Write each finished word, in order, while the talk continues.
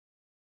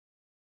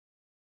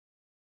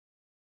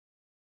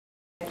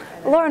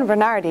Lauren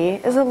Bernardi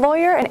is a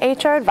lawyer and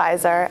HR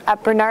advisor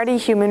at Bernardi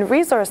Human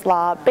Resource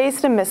Law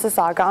based in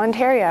Mississauga,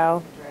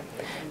 Ontario.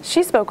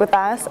 She spoke with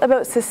us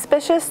about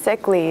suspicious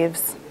sick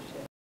leaves.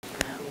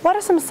 What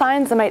are some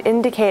signs that might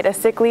indicate a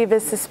sick leave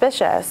is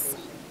suspicious?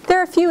 There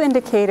are a few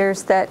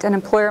indicators that an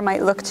employer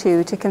might look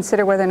to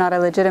consider whether or not a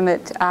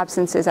legitimate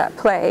absence is at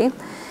play.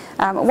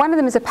 One of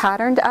them is a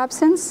patterned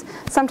absence.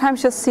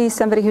 Sometimes you'll see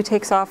somebody who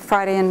takes off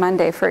Friday and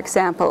Monday, for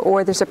example,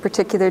 or there's a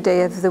particular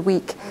day of the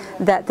week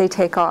that they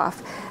take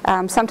off.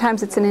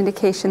 Sometimes it's an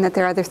indication that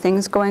there are other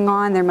things going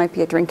on. There might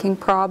be a drinking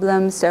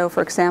problem. So,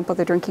 for example,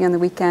 they're drinking on the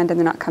weekend and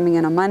they're not coming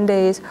in on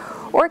Mondays.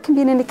 Or it can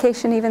be an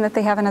indication even that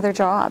they have another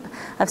job.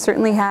 I've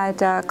certainly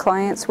had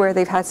clients where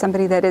they've had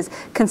somebody that is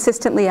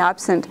consistently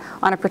absent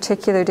on a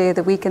particular day of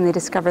the week and they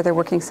discover they're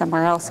working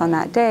somewhere else on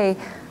that day,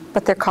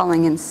 but they're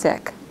calling in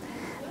sick.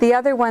 The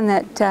other one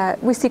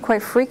that we see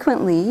quite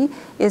frequently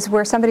is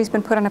where somebody's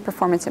been put on a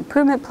performance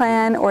improvement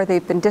plan or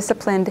they've been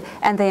disciplined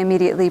and they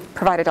immediately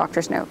provide a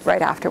doctor's note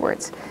right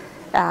afterwards.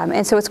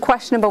 And so it's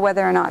questionable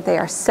whether or not they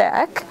are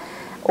sick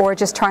or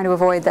just trying to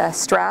avoid the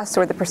stress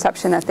or the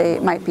perception that they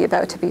might be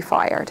about to be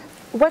fired.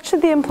 What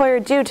should the employer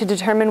do to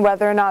determine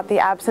whether or not the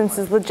absence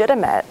is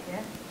legitimate?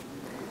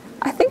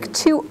 I think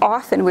too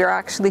often we're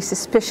actually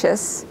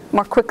suspicious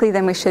more quickly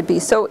than we should be.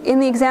 So in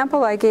the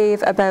example I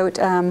gave about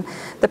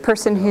the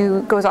person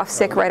who goes off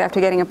sick right after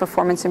getting a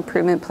performance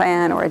improvement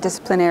plan or a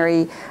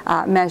disciplinary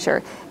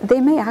measure, they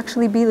may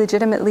actually be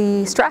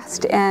legitimately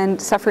stressed and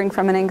suffering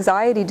from an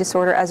anxiety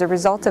disorder as a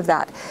result of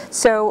that.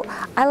 So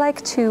I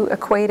like to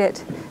equate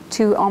it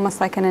to almost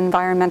like an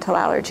environmental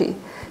allergy.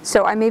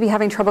 So I may be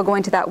having trouble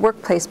going to that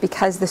workplace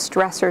because the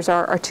stressors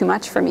are too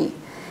much for me.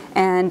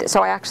 And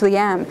so I actually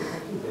am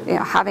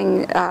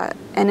having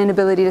an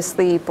inability to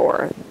sleep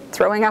or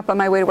throwing up on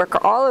my way to work,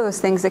 or all of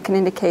those things that can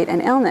indicate an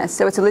illness.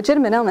 So it's a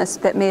legitimate illness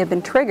that may have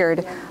been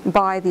triggered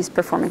by these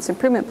performance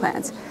improvement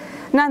plans.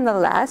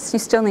 Nonetheless, you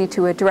still need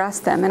to address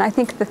them. And I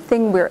think the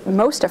thing we're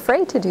most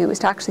afraid to do is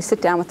to actually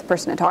sit down with the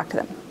person and talk to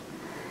them.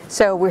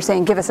 So we're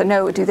saying, give us a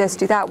note, do this,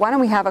 do that. Why don't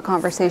we have a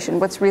conversation?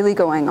 What's really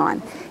going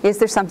on? Is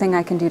there something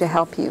I can do to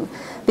help you?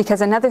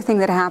 Because another thing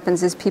that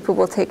happens is people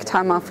will take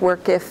time off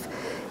work if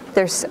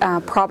there's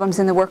problems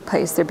in the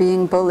workplace, they're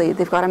being bullied,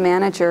 they've got a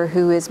manager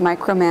who is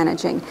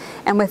micromanaging.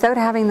 And without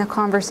having the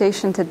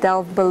conversation to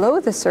delve below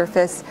the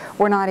surface,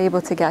 we're not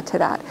able to get to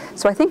that.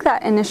 So I think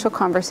that initial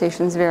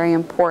conversation is very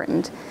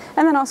important.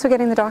 And then also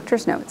getting the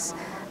doctor's notes.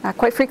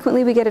 Quite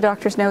frequently we get a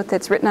doctor's note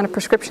that's written on a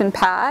prescription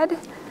pad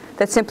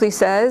that simply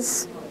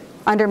says,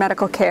 under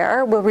medical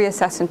care, we'll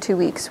reassess in 2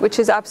 weeks, which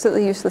is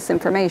absolutely useless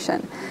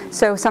information.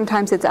 So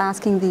sometimes it's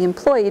asking the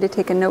employee to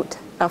take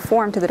a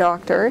form to the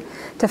doctor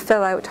to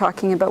fill out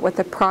talking about what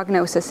the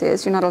prognosis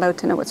is. You're not allowed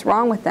to know what's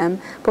wrong with them,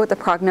 but what the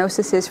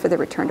prognosis is for the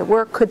return to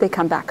work. Could they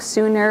come back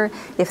sooner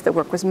if the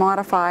work was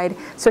modified?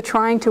 So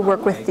trying to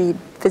work with the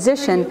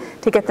physician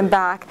to get them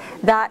back,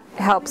 that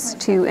helps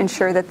to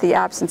ensure that the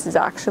absence is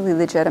actually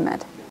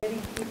legitimate.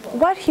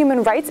 What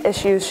human rights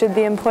issues should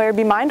the employer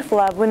be mindful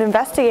of when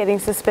investigating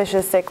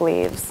suspicious sick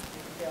leaves?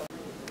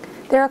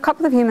 There are a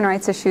couple of human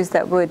rights issues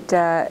that would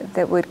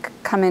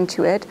come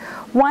into it.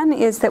 One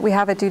is that we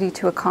have a duty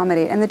to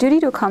accommodate, and the duty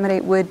to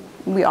accommodate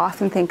we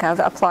often think of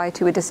apply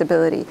to a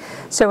disability.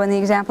 So in the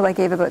example I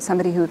gave about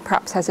somebody who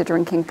perhaps has a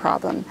drinking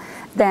problem,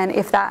 then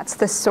if that's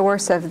the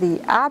source of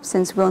the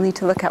absence, we'll need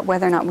to look at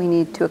whether or not we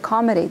need to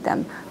accommodate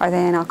them. Are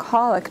they an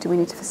alcoholic? Do we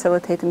need to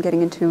facilitate them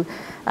getting into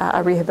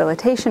a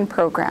rehabilitation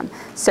program?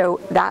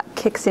 So that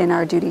kicks in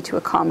our duty to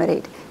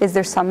accommodate. Is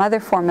there some other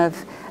form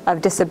of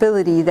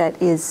disability that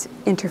is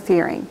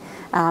interfering?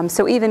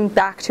 So even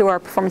back to our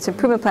performance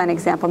improvement plan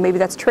example, maybe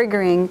that's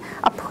triggering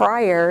a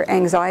prior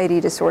anxiety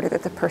disorder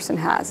that the person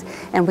has,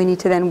 and we need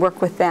to then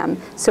work with them.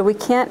 So we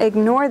can't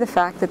ignore the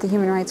fact that the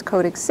Human Rights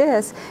Code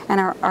exists and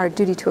our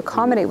duty to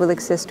accommodate will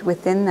exist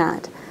within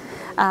that.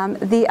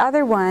 The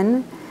other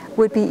one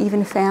would be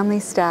even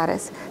family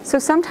status. So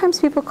sometimes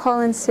people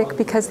call in sick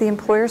because the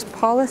employer's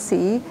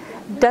policy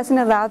doesn't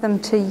allow them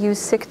to use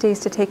sick days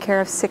to take care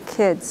of sick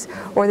kids,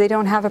 or they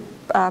don't have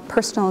a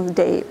personal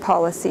day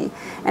policy.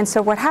 And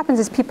so what happens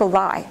is people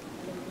lie.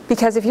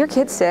 Because if your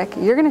kid's sick,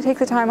 you're going to take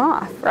the time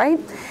off, right?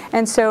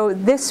 And so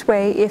this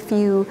way, if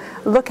you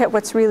look at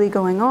what's really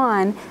going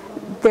on,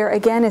 there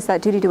again is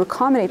that duty to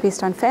accommodate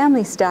based on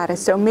family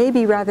status. So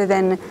maybe rather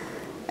than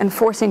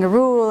enforcing a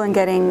rule and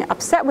getting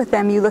upset with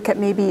them, you look at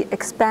maybe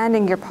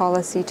expanding your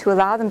policy to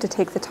allow them to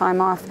take the time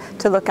off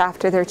to look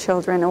after their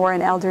children or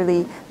an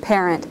elderly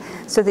parent,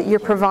 so that you're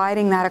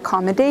providing that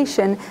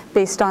accommodation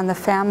based on the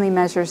family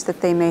measures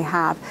that they may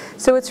have.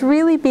 So it's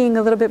really being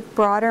a little bit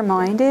broader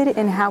minded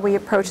in how we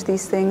approach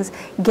these things,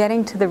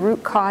 getting to the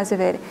root cause of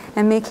it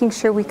and making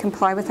sure we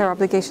comply with our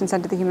obligations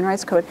under the Human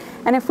Rights Code.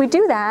 And if we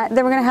do that,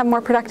 then we're going to have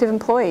more productive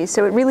employees.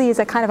 So it really is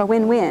a kind of a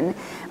win-win.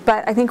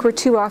 But I think we're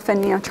too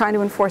often, trying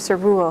to enforce a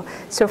rule.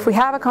 So if we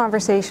have a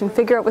conversation,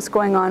 figure out what's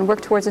going on,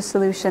 work towards a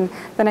solution,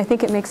 then I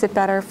think it makes it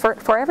better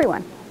for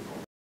everyone.